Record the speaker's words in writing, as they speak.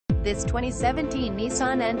This 2017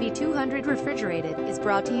 Nissan NV200 Refrigerated is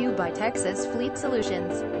brought to you by Texas Fleet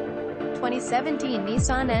Solutions. 2017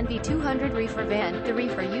 Nissan NV200 Reefer Van. The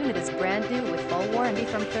reefer unit is brand new with full warranty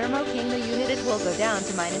from Thermo King. The unit will go down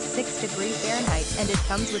to -6°F, and it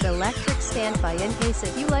comes with electric standby in case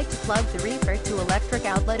if you like to plug the reefer to electric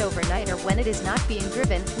outlet overnight or when it is not being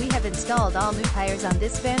driven. We have installed all new tires on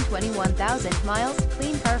this van. 21,000 miles,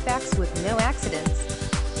 clean Carfax with no accidents.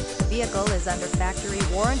 The vehicle is under factory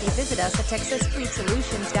warranty. Visit us at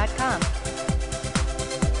texasfleetsolutions.com.